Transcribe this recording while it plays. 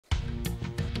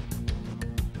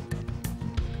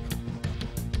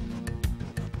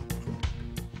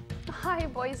Hi,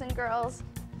 boys and girls.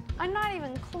 I'm not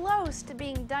even close to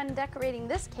being done decorating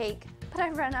this cake, but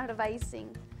I've run out of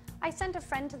icing. I sent a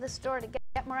friend to the store to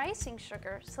get more icing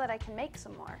sugar so that I can make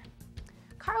some more.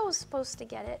 Carl was supposed to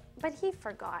get it, but he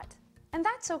forgot. And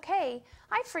that's okay.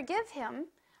 I forgive him.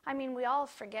 I mean, we all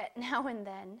forget now and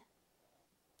then.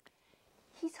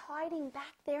 He's hiding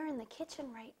back there in the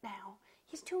kitchen right now.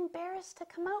 He's too embarrassed to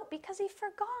come out because he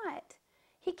forgot.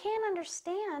 He can't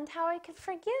understand how I could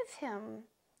forgive him.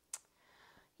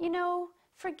 You know,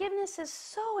 forgiveness is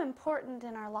so important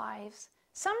in our lives.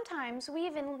 Sometimes we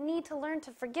even need to learn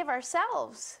to forgive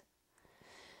ourselves.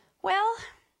 Well,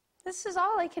 this is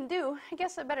all I can do. I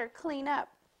guess I better clean up.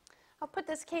 I'll put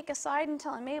this cake aside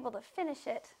until I'm able to finish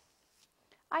it.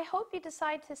 I hope you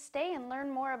decide to stay and learn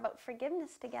more about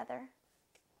forgiveness together.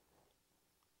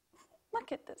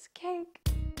 Look at this cake.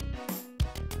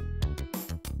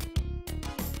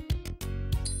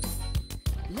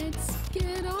 Let's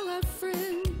get all our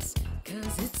friends,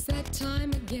 'cause it's that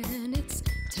time again. It's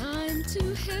time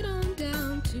to head on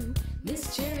down to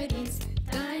Miss Charity's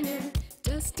Diner.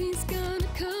 Dusty's gonna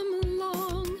come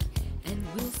along, and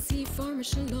we'll see Farmer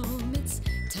Shalom. It's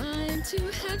time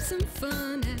to have some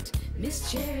fun at Miss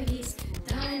Charity's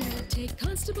Diner. Take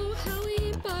Constable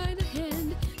Howie by the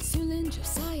hand, Sulin,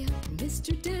 Josiah, and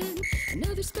Mr. Dan.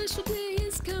 Another special day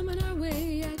is coming our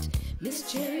way at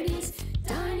Miss Charity's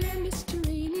Diner. Mr.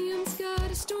 Radium's got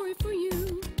a story for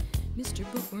you. Mr.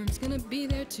 Bookworm's gonna be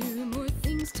there too. More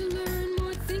things to learn,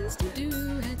 more things to do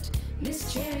at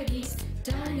Miss Charity's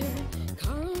Diner.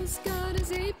 Carl's got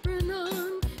his apron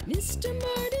on. Mr.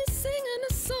 Marty's singing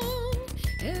a song.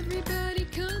 Everybody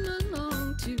come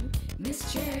along to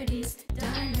Miss Charity's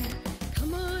Diner.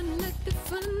 Come on, let the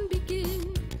fun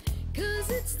begin, 'cause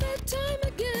it's that time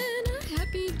again. A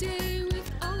happy day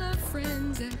with all our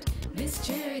friends at Miss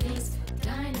Charity's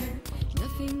Diner.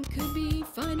 Nothing could be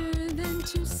finer than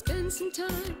to spend some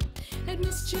time at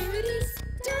Miss Charity's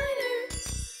Diner.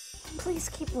 Please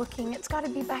keep looking. It's got to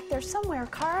be back there somewhere,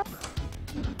 Carl.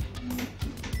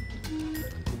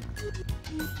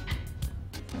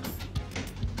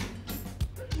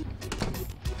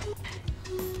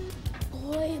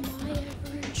 Boy, am I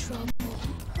ever in trouble.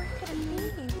 Where could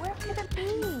it be? Where could it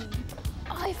be?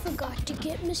 I forgot to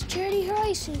get Miss Charity her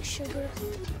icing sugar.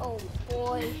 Oh,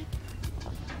 boy.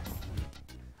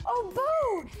 Oh,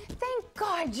 Bo! Thank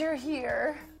God you're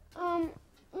here.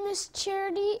 Miss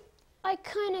Charity, I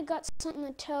kind of got something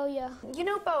to tell you. You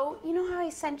know, Bo, you know how I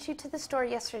sent you to the store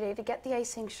yesterday to get the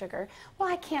icing sugar? Well,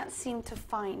 I can't seem to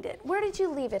find it. Where did you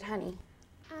leave it, honey?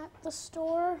 At the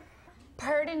store.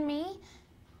 Pardon me?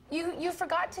 You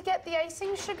forgot to get the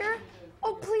icing sugar?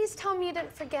 Oh, please tell me you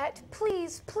didn't forget.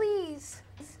 Please, please.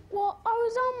 Well, I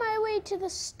was on my way to the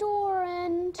store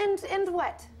and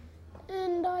what?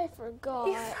 And I forgot.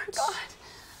 You forgot.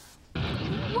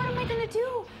 What am I gonna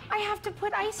do? I have to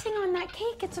put icing on that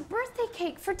cake. It's a birthday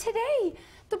cake for today.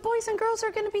 The boys and girls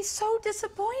are gonna be so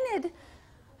disappointed.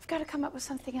 I've got to come up with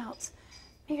something else.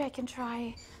 Maybe I can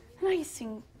try an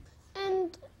icing.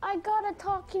 And I got a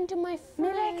talking to my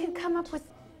friend. Maybe I can come up with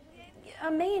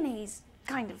a mayonnaise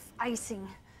kind of icing.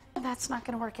 That's not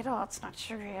gonna work at all. It's not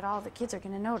sugary at all. The kids are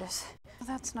gonna notice.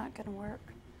 That's not gonna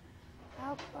work.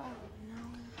 How about no?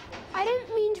 I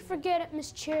didn't mean to forget it,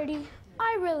 Miss Charity.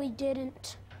 I really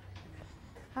didn't.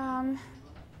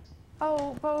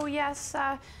 Oh, Bo, yes,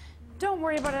 don't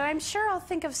worry about it. I'm sure I'll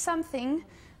think of something.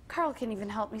 Carl can even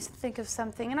help me think of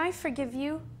something, and I forgive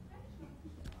you.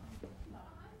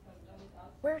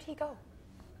 Where'd he go?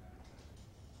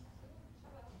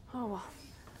 Oh, well.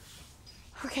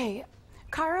 Okay,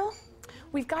 Carl,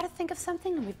 we've got to think of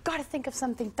something, and we've got to think of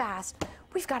something fast.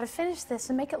 We've got to finish this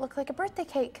and make it look like a birthday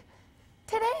cake.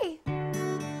 Today.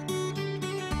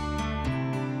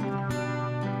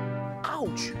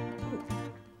 Ouch!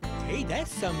 Hey,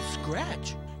 that's some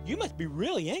scratch. You must be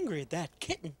really angry at that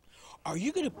kitten. Are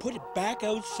you gonna put it back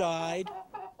outside?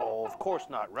 Oh, of course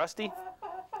not, Rusty.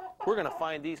 We're gonna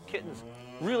find these kittens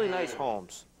really nice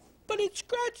homes. But it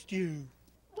scratched you.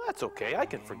 That's okay, I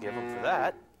can forgive them for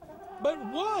that. But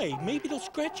why? Maybe they'll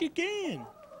scratch you again.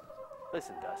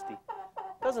 Listen, Dusty,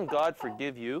 doesn't God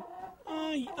forgive you?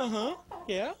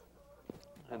 Yeah.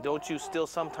 And don't you still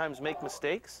sometimes make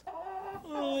mistakes?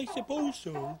 I suppose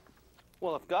so.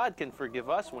 Well, if God can forgive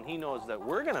us when he knows that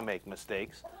we're gonna make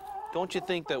mistakes, don't you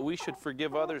think that we should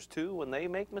forgive others too when they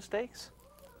make mistakes?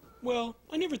 Well,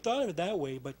 I never thought of it that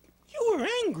way, but you were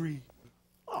angry.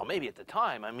 Well, maybe at the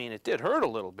time. I mean, it did hurt a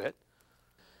little bit.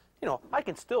 You know, I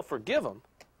can still forgive them.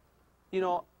 You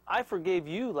know, I forgave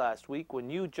you last week when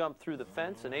you jumped through the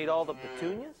fence and ate all the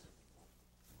petunias.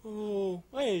 Oh,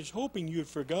 I was hoping you had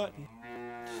forgotten.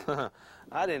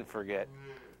 I didn't forget.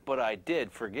 but I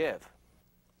did forgive.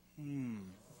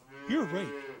 You're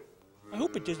right. I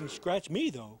hope it doesn't scratch me,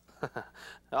 though.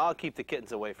 I'll keep the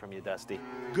kittens away from you, Dusty.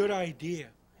 Good idea.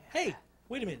 Hey,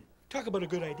 wait a minute. Talk about a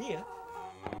good idea.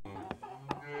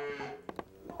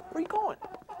 Where are you going?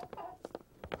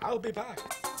 I'll be back.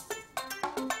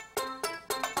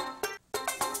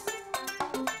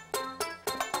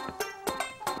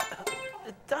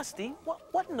 Dusty,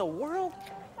 what in the world?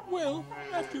 Well,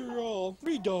 after all,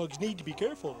 3 dogs need to be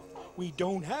careful. We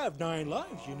don't have 9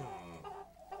 lives, you know.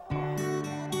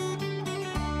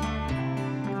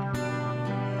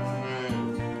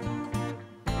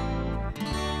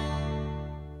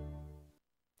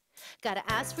 Gotta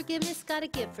ask forgiveness, gotta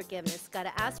give forgiveness.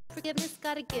 Gotta ask forgiveness,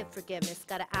 gotta give forgiveness.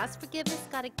 Gotta ask forgiveness,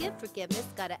 gotta give forgiveness.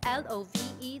 Gotta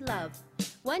L-O-V-E, love.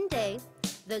 One day,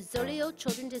 the Zolio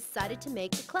children decided to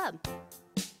make a club.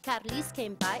 Carlis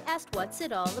came by, asked what's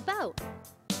it all about.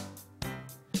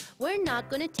 We're not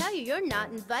gonna tell you, you're not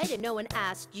invited. No one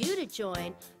asked you to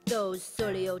join. Those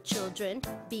Zolio children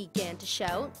began to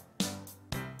shout.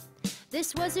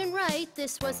 This wasn't right,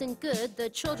 this wasn't good. The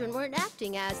children weren't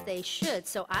acting as they should.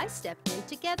 So I stepped in,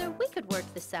 together we could work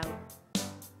this out.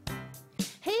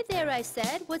 Hey there, I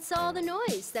said, what's all the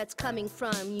noise that's coming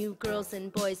from you girls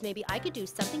and boys? Maybe I could do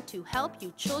something to help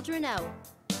you children out.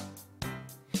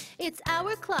 It's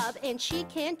our club and she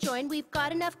can't join, we've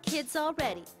got enough kids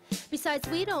already. Besides,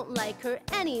 we don't like her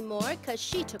anymore, 'cause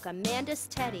she took Amanda's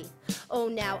teddy. Oh,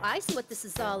 now I see what this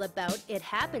is all about. It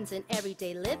happens in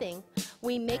everyday living.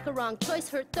 We make a wrong choice,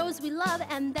 hurt those we love,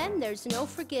 and then there's no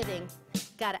forgiving.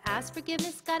 Gotta ask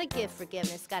forgiveness, gotta give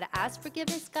forgiveness. Gotta ask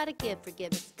forgiveness, gotta give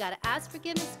forgiveness. Gotta ask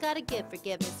forgiveness, gotta give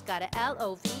forgiveness. Gotta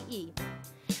L-O-V-E.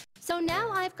 So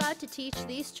now I've got to teach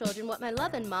these children what my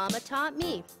loving mama taught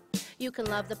me. You can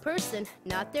love the person,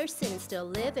 not their sin, and still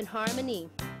live in harmony.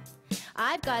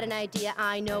 I've got an idea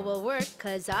I know will work,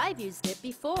 'cause I've used it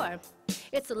before.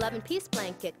 It's a love and peace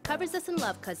blanket, covers us in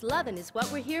love, 'cause loving is what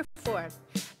we're here for.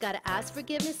 Gotta ask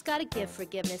forgiveness, gotta give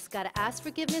forgiveness. Gotta ask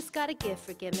forgiveness, gotta give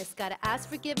forgiveness. Gotta ask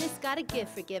forgiveness, gotta give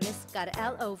forgiveness. Gotta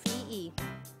L-O-V-E.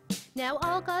 Now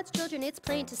all God's children, it's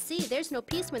plain to see, there's no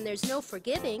peace when there's no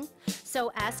forgiving.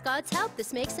 So ask God's help,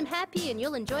 this makes him happy, and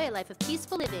you'll enjoy a life of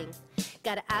peaceful living.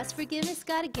 Gotta ask forgiveness,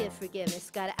 gotta give forgiveness.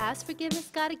 Gotta ask forgiveness,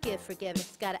 gotta give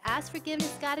forgiveness. Gotta ask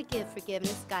forgiveness, gotta give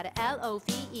forgiveness. Gotta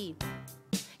L-O-V-E.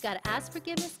 Gotta ask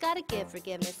forgiveness, gotta give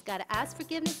forgiveness. Gotta ask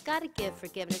forgiveness, gotta give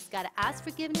forgiveness. Gotta ask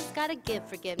forgiveness, gotta give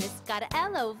forgiveness. Gotta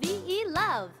L-O-V-E,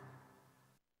 love.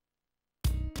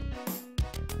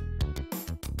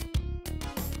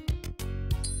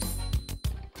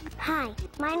 Hi,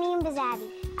 my name is Abby.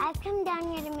 I've come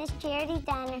down here to Miss Charity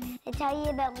Diner to tell you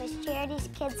about Miss Charity's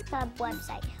Kids Club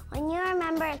website. When you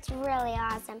remember, it's really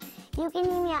awesome. You can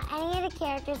email any of the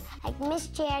characters like Miss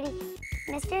Charity,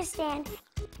 Mr. Stan,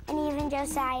 and even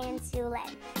Josiah and Sue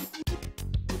Lynn.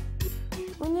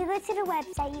 When you go to the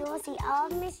website, you will see all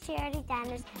of Miss Charity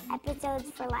Diner's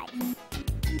episodes for life.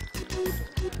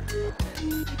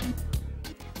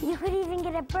 You could even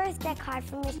get a birthday card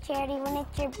from Miss Charity when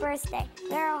it's your birthday.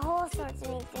 There are whole sorts of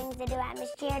neat things to do at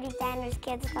Miss Charity Diner's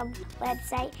Kids Club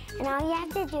website, and all you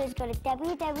have to do is go to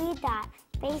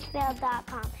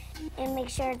www.faithfield.com and make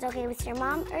sure it's okay with your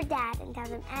mom or dad and tell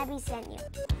them Abby sent you.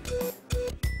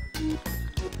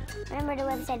 Remember, the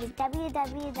website is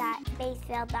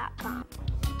www.faithfield.com.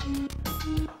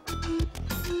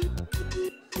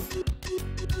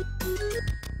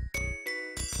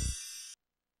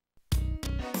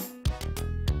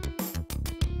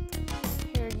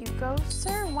 Here you go,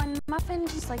 sir. 1 muffin,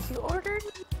 just like you ordered.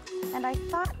 And I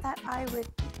thought that I would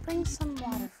bring some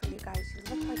water for you guys. You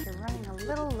look like you're running a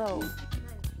little low.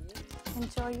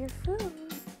 Enjoy your food.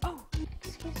 Oh,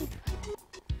 excuse me.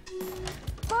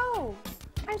 Bo,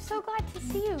 I'm so glad to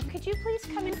see you. Could you please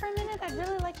come in for a minute? I'd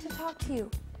really like to talk to you.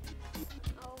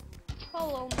 Oh,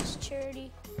 hello, Miss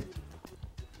Charity.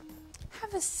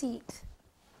 Have a seat.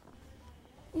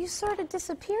 You sort of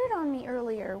disappeared on me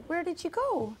earlier. Where did you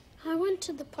go? I went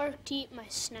to the park to eat my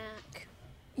snack.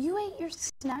 You ate your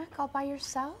snack all by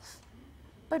yourself?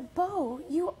 But Bo,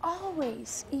 you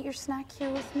always eat your snack here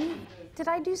with me. Did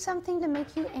I do something to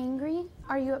make you angry?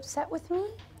 Are you upset with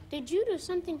me? Did you do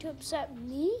something to upset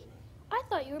me? I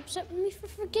thought you were upset with me for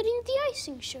forgetting the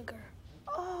icing sugar.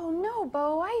 Oh, no,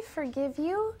 Bo, I forgive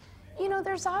you. You know,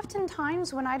 there's often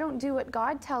times when I don't do what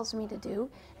God tells me to do,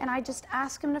 and I just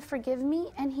ask him to forgive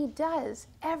me, and he does,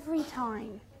 every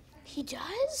time. He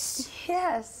does?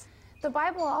 Yes. The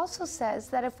Bible also says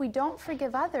that if we don't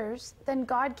forgive others, then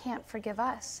God can't forgive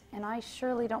us, and I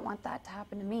surely don't want that to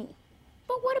happen to me.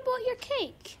 But what about your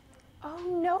cake?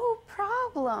 Oh, no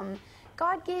problem.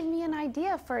 God gave me an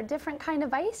idea for a different kind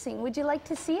of icing. Would you like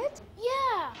to see it?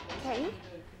 Yeah. Okay.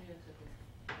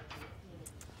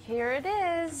 Here it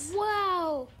is.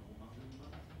 Wow.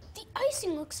 The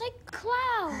icing looks like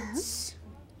clouds.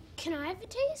 Can I have a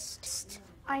taste?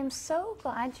 I'm so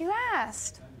glad you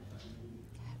asked.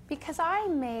 Because I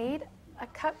made a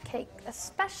cupcake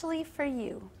especially for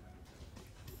you.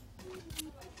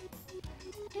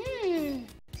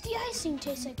 The icing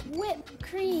tastes like whipped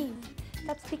cream.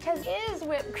 That's because it is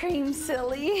whipped cream,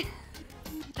 silly.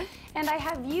 And I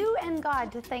have you and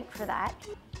God to thank for that.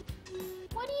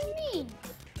 What do you mean?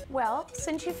 Well,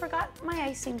 since you forgot my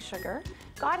icing sugar,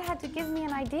 God had to give me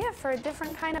an idea for a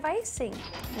different kind of icing.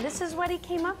 And this is what he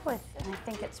came up with, and I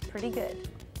think it's pretty good.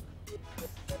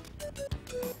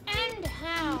 And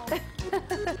how?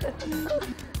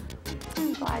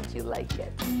 I'm glad you like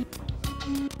it.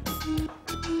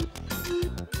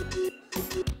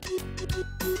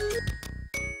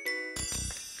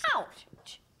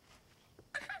 Ouch!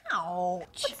 Ouch!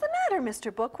 What's the matter,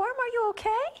 Mr. Bookworm? Are you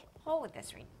okay? Oh,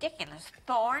 this ridiculous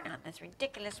thorn on this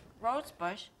ridiculous rose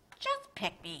bush just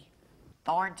picked me.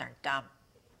 Thorns are dumb.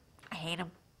 I hate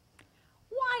them.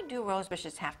 Why do rose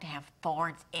bushes have to have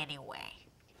thorns anyway?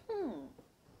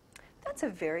 That's a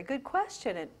very good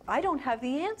question, and I don't have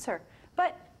the answer.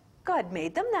 But God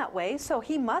made them that way, so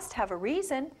he must have a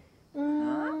reason.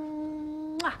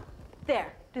 Mwah.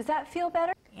 There. Does that feel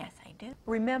better? Yes, I do.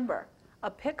 Remember,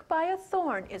 a pick by a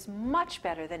thorn is much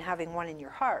better than having one in your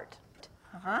heart.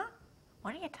 Huh?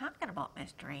 What are you talking about,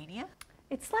 Miss Durania?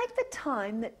 It's like the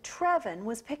time that Trevin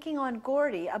was picking on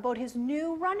Gordy about his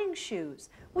new running shoes.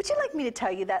 Would you like me to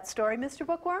tell you that story, Mr.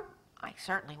 Bookworm? I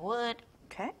certainly would.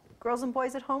 Okay. Girls and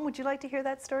boys at home, would you like to hear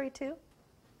that story too?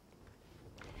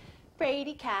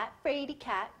 Fraidy cat,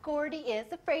 Gordy is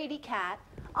a fraidy cat.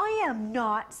 I am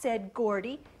not, said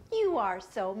Gordy. You are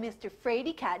so. Mr.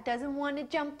 Fraidy Cat doesn't want to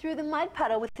jump through the mud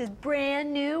puddle with his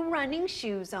brand new running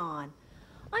shoes on.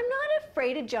 I'm not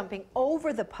afraid of jumping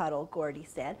over the puddle, Gordy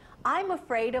said. I'm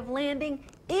afraid of landing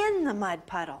in the mud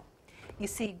puddle. You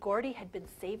see, Gordy had been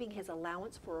saving his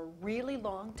allowance for a really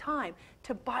long time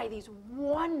to buy these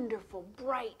wonderful,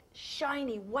 bright,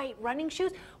 shiny white running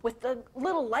shoes with the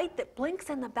little light that blinks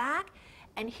in the back.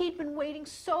 And he'd been waiting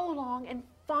so long, and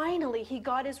finally he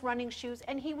got his running shoes,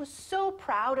 and he was so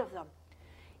proud of them.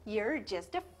 You're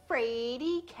just a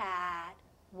fraidy cat.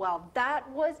 Well, that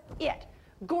was it.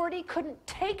 Gordy couldn't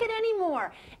take it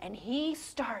anymore, and he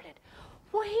started.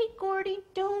 Wait, Gordy,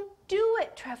 don't do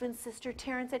it, Trevin's sister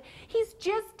Taryn said. He's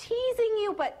just teasing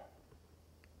you, but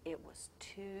it was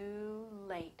too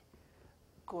late.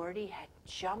 Gordy had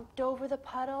jumped over the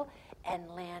puddle and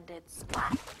landed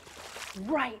splat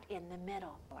right in the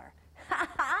middle. Ha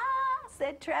ha,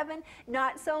 said Trevin,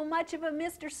 not so much of a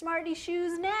Mr. Smarty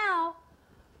Shoes now.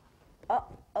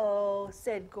 Uh-oh,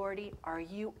 said Gordy, are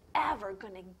you ever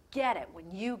going to get it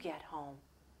when you get home?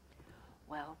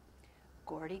 Well,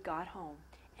 Gordy got home,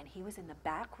 and he was in the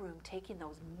back room taking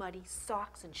those muddy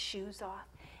socks and shoes off,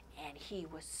 and he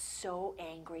was so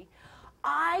angry.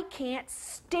 I can't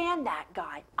stand that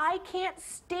guy. I can't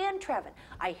stand Trevin.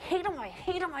 I hate him, I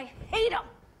hate him, I hate him.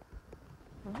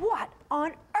 What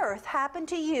on earth happened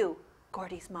to you?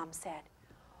 Gordy's mom said.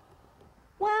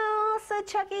 Well, said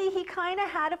Chucky, he kind of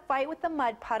had a fight with the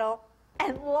mud puddle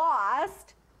and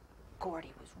lost.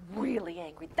 Gordy was really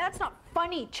angry. That's not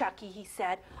funny, Chucky, he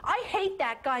said. I hate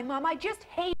that guy, Mom. I just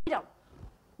hate him.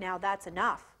 Now that's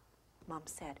enough, Mom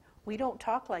said. We don't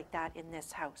talk like that in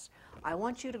this house. I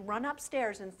want you to run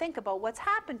upstairs and think about what's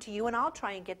happened to you, and I'll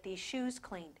try and get these shoes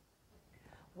cleaned.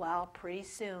 Well, pretty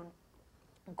soon,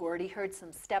 Gordy heard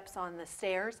some steps on the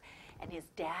stairs, and his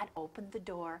dad opened the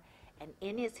door, and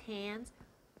in his hands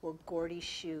were Gordy's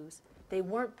shoes. They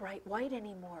weren't bright white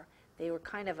anymore. They were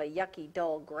kind of a yucky,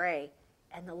 dull gray,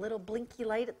 and the little blinky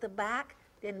light at the back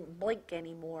didn't blink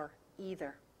anymore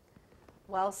either.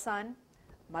 Well, son,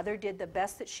 Mother did the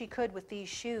best that she could with these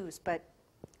shoes, but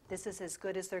this is as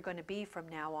good as they're going to be from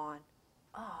now on.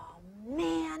 Oh,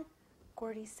 man,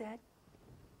 Gordy said.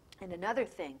 And another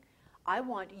thing, I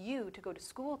want you to go to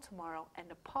school tomorrow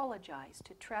and apologize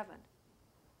to Trevin.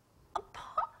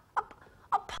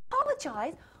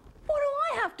 Apologize? What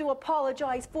do I have to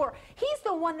apologize for? He's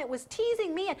the one that was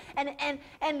teasing me, and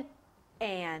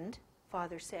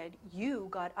Father said, you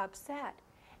got upset.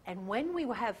 And when we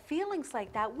have feelings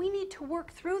like that, we need to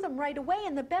work through them right away,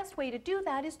 and the best way to do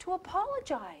that is to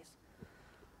apologize.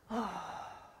 Oh,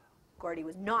 Gordy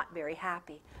was not very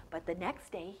happy, but the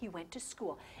next day he went to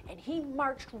school, and he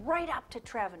marched right up to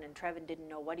Trevin, and Trevin didn't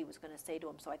know what he was going to say to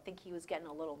him, so I think he was getting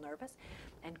a little nervous.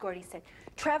 And Gordy said,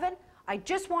 Trevin, I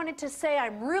just wanted to say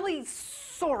I'm really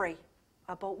sorry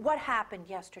about what happened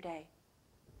yesterday.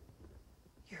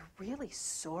 You're really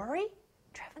sorry?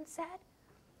 Trevin said.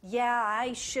 Yeah,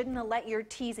 I shouldn't have let your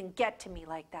teasing get to me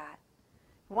like that.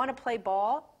 Want to play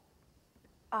ball?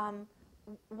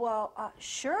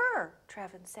 Sure,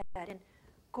 Trevin said. And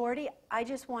Gordy, I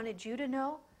just wanted you to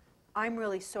know I'm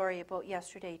really sorry about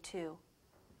yesterday, too.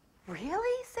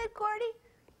 Really? Said Gordy.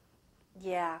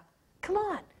 Yeah. Come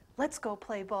on, let's go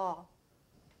play ball.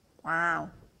 Wow.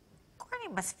 Gordy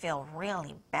must feel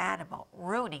really bad about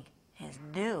ruining his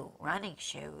new running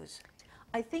shoes.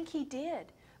 I think he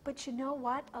did. But you know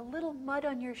what? A little mud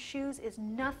on your shoes is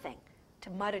nothing to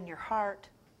mud on your heart.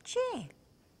 Gee,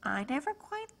 I never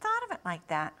quite thought of it like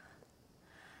that.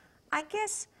 I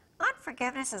guess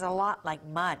unforgiveness is a lot like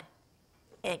mud.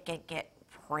 It can get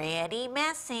pretty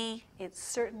messy. It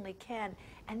certainly can.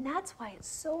 And that's why it's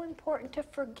so important to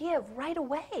forgive right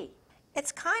away.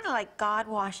 It's kind of like God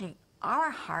washing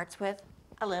our hearts with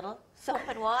a little soap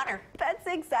and water. That's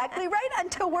exactly right,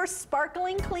 until we're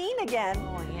sparkling clean again.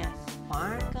 Oh, yes,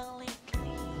 sparkling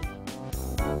clean.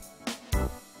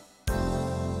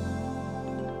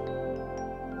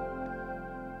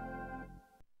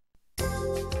 It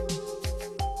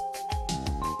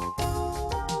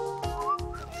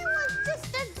was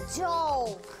just a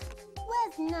joke.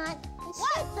 Was not.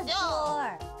 Shut the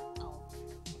door. Oh.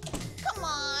 Come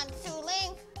on,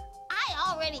 Suling. I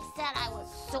already said I was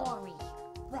sorry.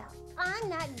 Well, I'm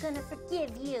not gonna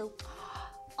forgive you.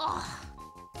 Oh.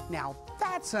 Now,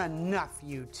 that's enough,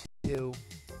 you two.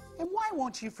 And why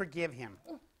won't you forgive him?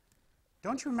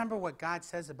 Don't you remember what God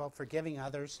says about forgiving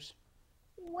others?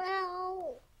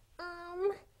 Well,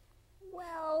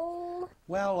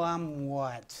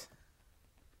 what?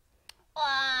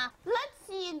 Let's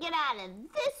see you get out of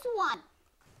this one.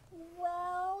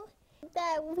 Well,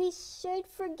 that we should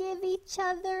forgive each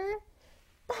other.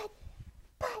 But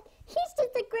he's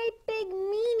just a great big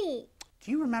meanie.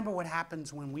 Do you remember what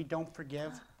happens when we don't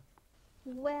forgive?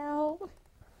 Well,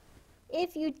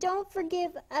 if you don't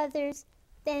forgive others,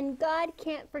 then God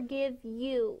can't forgive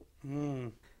you.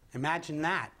 Imagine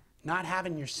that, not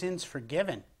having your sins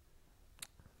forgiven.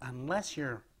 Unless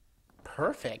you're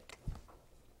perfect.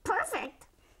 Perfect?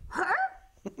 Her?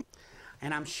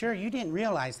 And I'm sure you didn't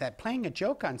realize that playing a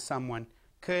joke on someone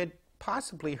could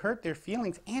possibly hurt their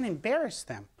feelings and embarrass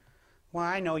them. Well,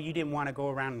 I know you didn't want to go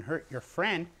around and hurt your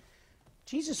friend.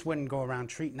 Jesus wouldn't go around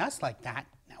treating us like that,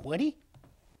 now would he?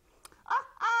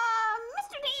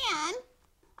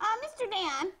 Mr.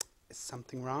 Dan. Is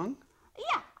something wrong?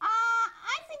 Yeah,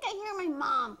 I think I hear my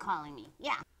mom calling me.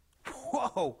 Yeah.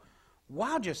 Whoa!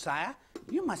 Wow, Josiah,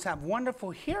 you must have wonderful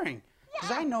hearing.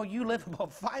 Because I know you live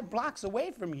about 5 blocks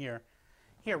away from here.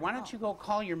 Here, why don't you go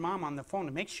call your mom on the phone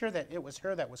to make sure that it was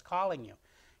her that was calling you?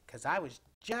 Because I was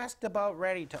just about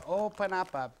ready to open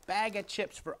up a bag of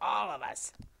chips for all of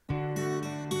us.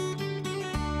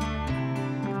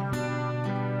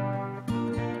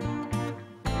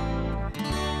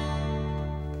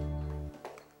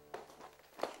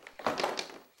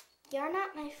 You're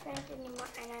not my friend anymore,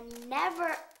 and I'm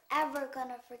never, ever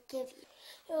gonna forgive you.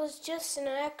 It was just an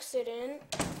accident.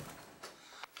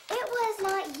 It was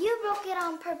not. You broke it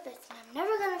on purpose, and I'm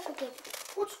never gonna forgive you.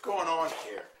 What's going on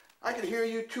here? I can hear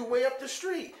you two way up the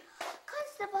street.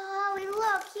 Constable Howie,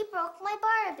 look, he broke my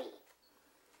Barbie.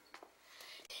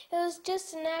 It was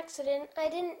just an accident. I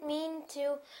didn't mean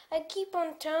to. I keep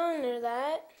on telling her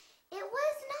that. It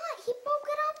was not. He broke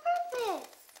it on purpose.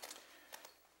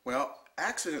 Well,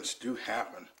 accidents do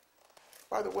happen.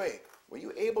 By the way, were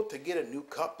you able to get a new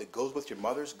cup that goes with your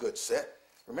mother's good set?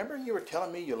 Remember you were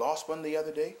telling me you lost one the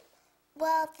other day?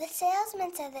 Well, the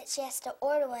salesman said that she has to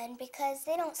order one because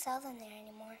they don't sell them there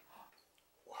anymore.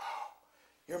 Wow.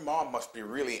 Your mom must be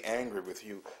really angry with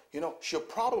you. You know, she'll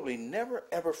probably never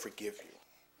ever forgive you.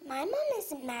 My mom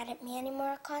isn't mad at me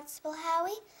anymore, Constable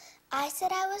Howie. I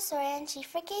said I was sorry and she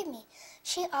forgave me.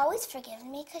 She always forgives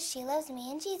me because she loves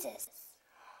me and Jesus.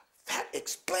 That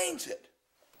explains it.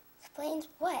 Explains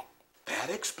what? That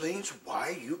explains why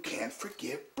you can't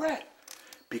forgive Brett.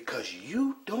 Because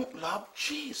you don't love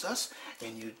Jesus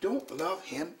and you don't love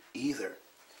him either.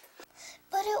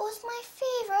 But it was my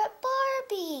favorite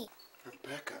Barbie.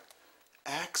 Rebecca,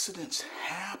 accidents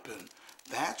happen.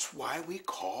 That's why we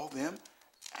call them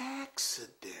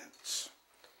accidents.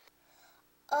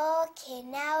 Okay,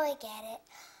 now I get it.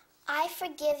 I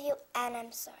forgive you and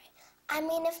I'm sorry. I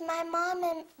mean, if my mom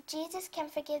and Jesus can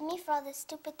forgive me for all the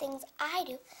stupid things I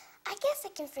do, I guess I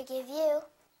can forgive you.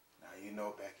 Now, you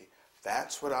know, Becky,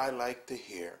 that's what I like to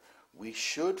hear. We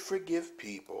should forgive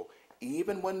people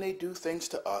even when they do things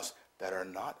to us that are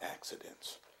not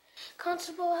accidents.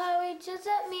 Constable Howie, does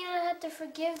that mean I have to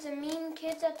forgive the mean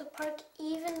kids at the park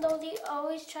even though they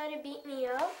always try to beat me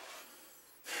up?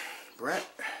 Brent,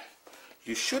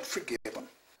 you should forgive them,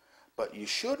 but you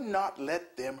should not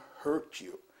let them hurt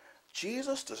you.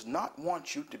 Jesus does not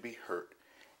want you to be hurt.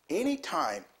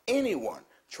 Anytime anyone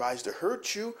tries to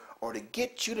hurt you or to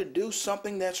get you to do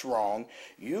something that's wrong,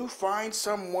 you find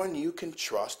someone you can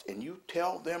trust and you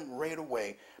tell them right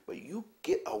away, but you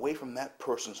get away from that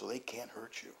person so they can't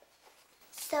hurt you.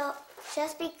 So,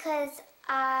 just because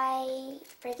I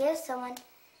forgive someone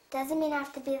doesn't mean I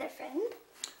have to be their friend?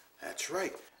 That's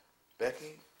right.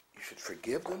 Becky, you should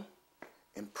forgive them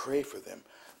and pray for them,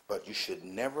 but you should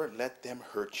never let them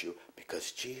hurt you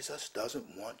because Jesus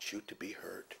doesn't want you to be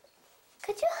hurt.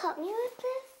 Could you help me with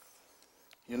this?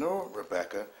 You know,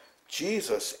 Rebecca,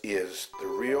 Jesus is the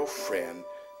real friend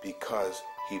because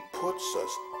he puts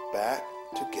us back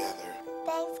together.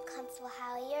 Thanks, Constable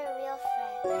Howie. You're a real friend.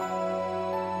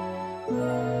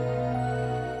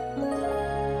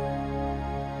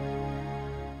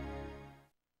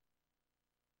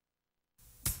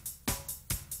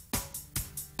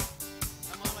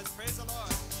 Come on, let's praise the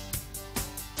Lord.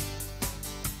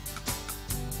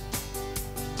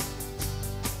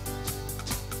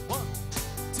 One,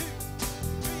 two,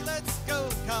 three, let's go.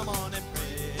 Come on and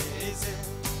praise him.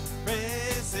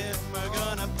 Praise him. We're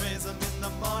gonna praise him in the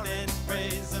morning.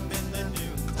 Praise him in the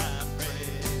noontime.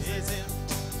 Praise him.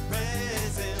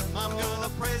 Praise him. I'm gonna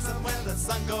praise him when the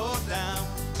sun goes down.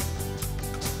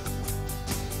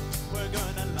 We're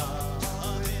gonna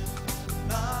love him.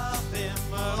 Love him.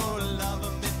 Oh, love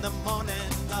him in the morning.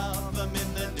 Love him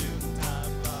in the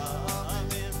noontime.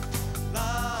 Love him.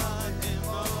 Love him.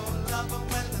 Oh, love him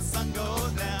when the sun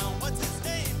goes down. What's his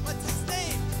name? What's his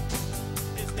name?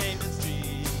 His name is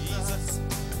Jesus.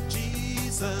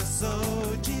 Jesus.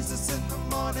 Oh, Jesus in the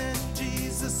morning.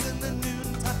 Jesus in the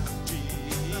noontime.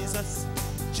 Jesus.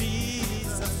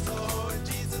 Jesus. Oh,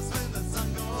 Jesus when the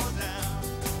sun goes down.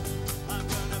 I'm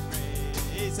gonna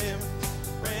praise him.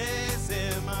 Praise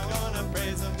him. I'm gonna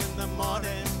praise him in the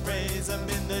morning. Praise him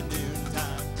in the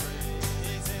noontime.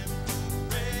 Praise him.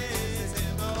 Praise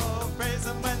him. Oh, praise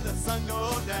him when the sun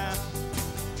goes down.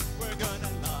 We're gonna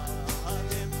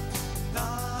love him.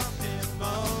 Love him.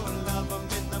 Oh, love him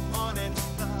in the morning.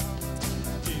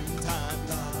 Love noontime.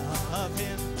 Love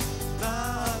him.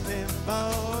 Love him.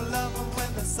 Oh, love him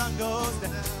when the sun goes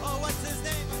down. Oh, what's his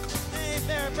name? What's his name?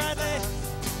 Barry Bradley.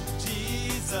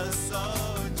 Jesus.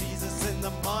 Oh, Jesus in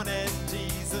the morning.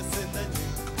 Jesus in the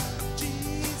noon.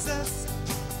 Jesus.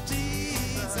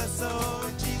 Jesus. Oh,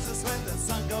 Jesus when the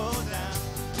sun goes down.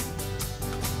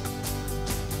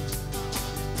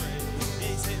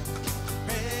 Praise him.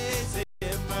 Praise him.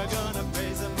 We're gonna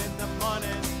praise him in the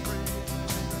morning.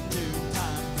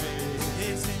 Noontime.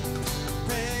 Praise him.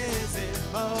 Praise him.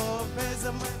 Oh, praise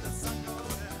him when the sun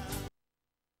goes down.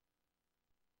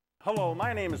 Hello,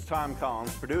 my name is Tom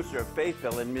Collins, producer of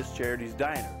Faithville and Miss Charity's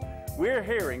Diner. We're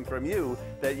hearing from you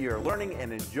that you're learning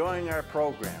and enjoying our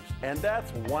programs, and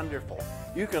that's wonderful.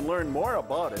 You can learn more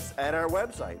about us at our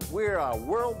website. We're a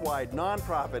worldwide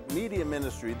nonprofit media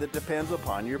ministry that depends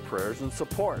upon your prayers and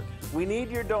support. We need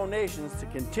your donations to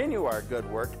continue our good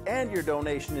work, and your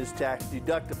donation is tax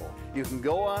deductible. You can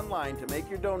go online to make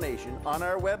your donation on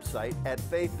our website at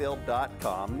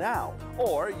faithville.com now,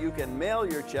 or you can mail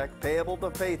your check payable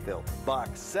to Faithville,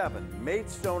 Box 7,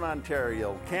 Maidstone,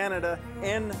 Ontario, Canada,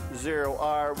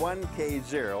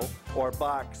 N0R1K0, or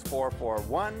Box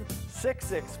 441,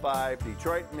 665,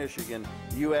 Detroit, Michigan,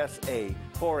 USA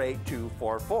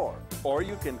 48244. Or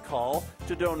you can call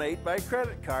to donate by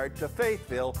credit card to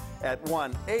Faithville at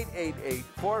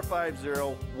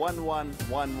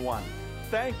 1-888-450-1111.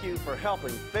 Thank you for helping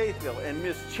Faithville and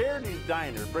Miss Charity's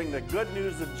Diner bring the good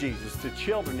news of Jesus to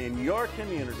children in your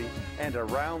community and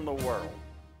around the world.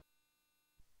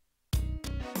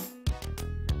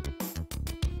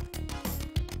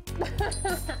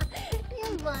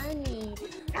 You're funny.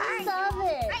 Stop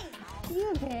it.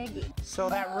 You're piggy. So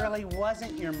that really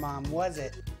wasn't your mom, was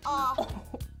it? Mr.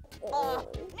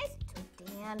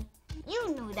 Dan,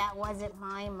 you knew that wasn't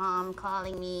my mom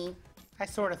calling me. I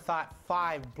sort of thought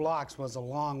 5 blocks was a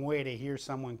long way to hear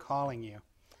someone calling you.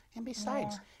 And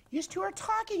besides, you two are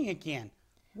talking again.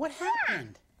 What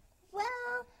happened?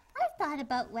 Well, I thought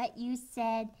about what you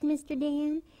said, Mr.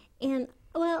 Dan, and,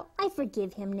 well, I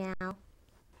forgive him now.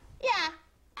 Yeah,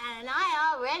 and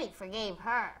I already forgave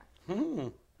her.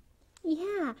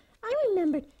 Yeah, I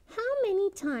remembered how many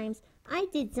times I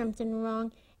did something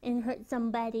wrong and hurt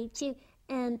somebody too,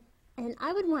 and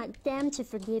I would want them to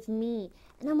forgive me,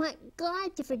 and I want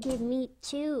God to forgive me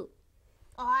too.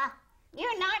 Aw,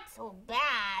 you're not so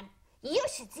bad. You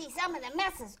should see some of the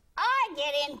messes I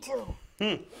get into.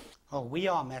 Oh, we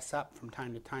all mess up from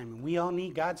time to time, and we all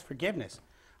need God's forgiveness.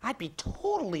 I'd be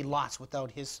totally lost without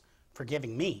His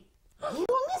forgiving me. You,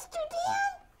 Mr.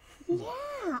 Dan?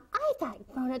 Yeah, I thought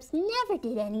grown-ups never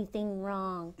did anything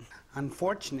wrong.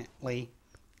 Unfortunately,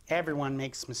 everyone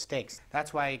makes mistakes.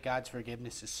 That's why God's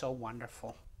forgiveness is so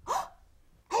wonderful.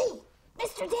 Hey,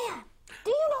 Mr. Dan,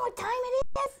 do you know what time it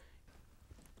is?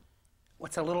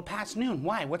 What's a little past noon?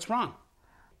 Why? What's wrong?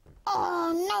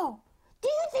 Oh, no. Do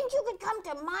you think you could come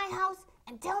to my house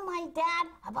and tell my dad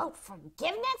about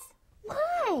forgiveness?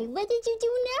 Why? What did you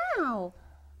do now?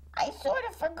 I sort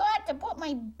of forgot to put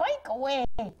my bike away.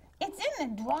 It's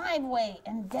in the driveway,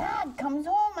 and Dad comes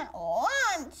home at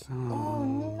lunch. Oh,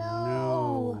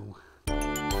 no.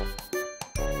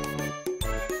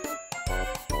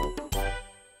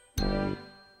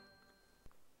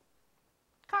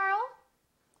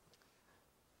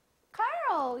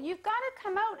 Carl, you've got to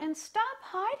come out and stop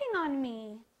hiding on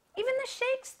me. Even the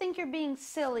Shakes think you're being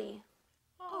silly.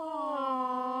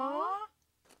 Aww.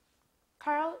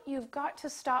 Carl, you've got to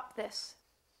stop this.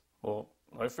 Well,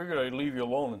 I figured I'd leave you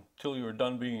alone until you were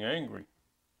done being angry.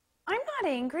 I'm not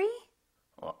angry.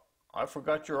 I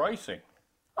forgot your icing.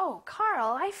 Oh,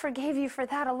 Carl, I forgave you for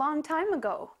that a long time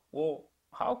ago. Well,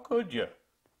 how could you?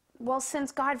 Well,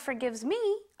 since God forgives me,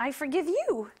 I forgive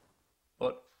you.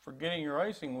 But forgetting your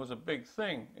icing was a big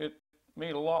thing. It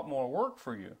made a lot more work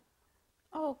for you.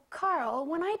 Oh, Carl,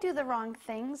 when I do the wrong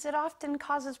things, it often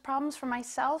causes problems for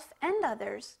myself and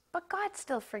others. But God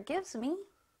still forgives me.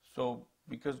 So,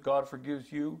 because God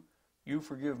forgives you, you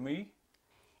forgive me?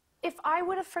 If I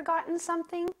would have forgotten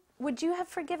something, would you have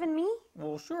forgiven me?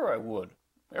 Well, sure I would.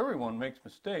 Everyone makes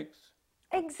mistakes.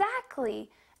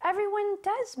 Exactly. Everyone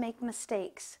does make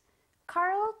mistakes.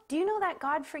 Carl, do you know that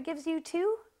God forgives you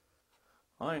too?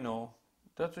 I know.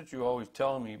 That's what you always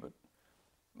tell me, but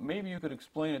maybe you could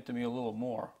explain it to me a little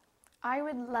more. I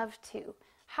would love to.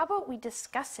 How about we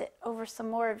discuss it over some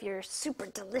more of your super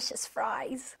delicious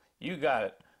fries? You got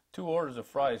it. 2 orders of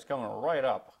fries coming right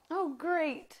up. Oh,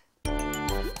 great.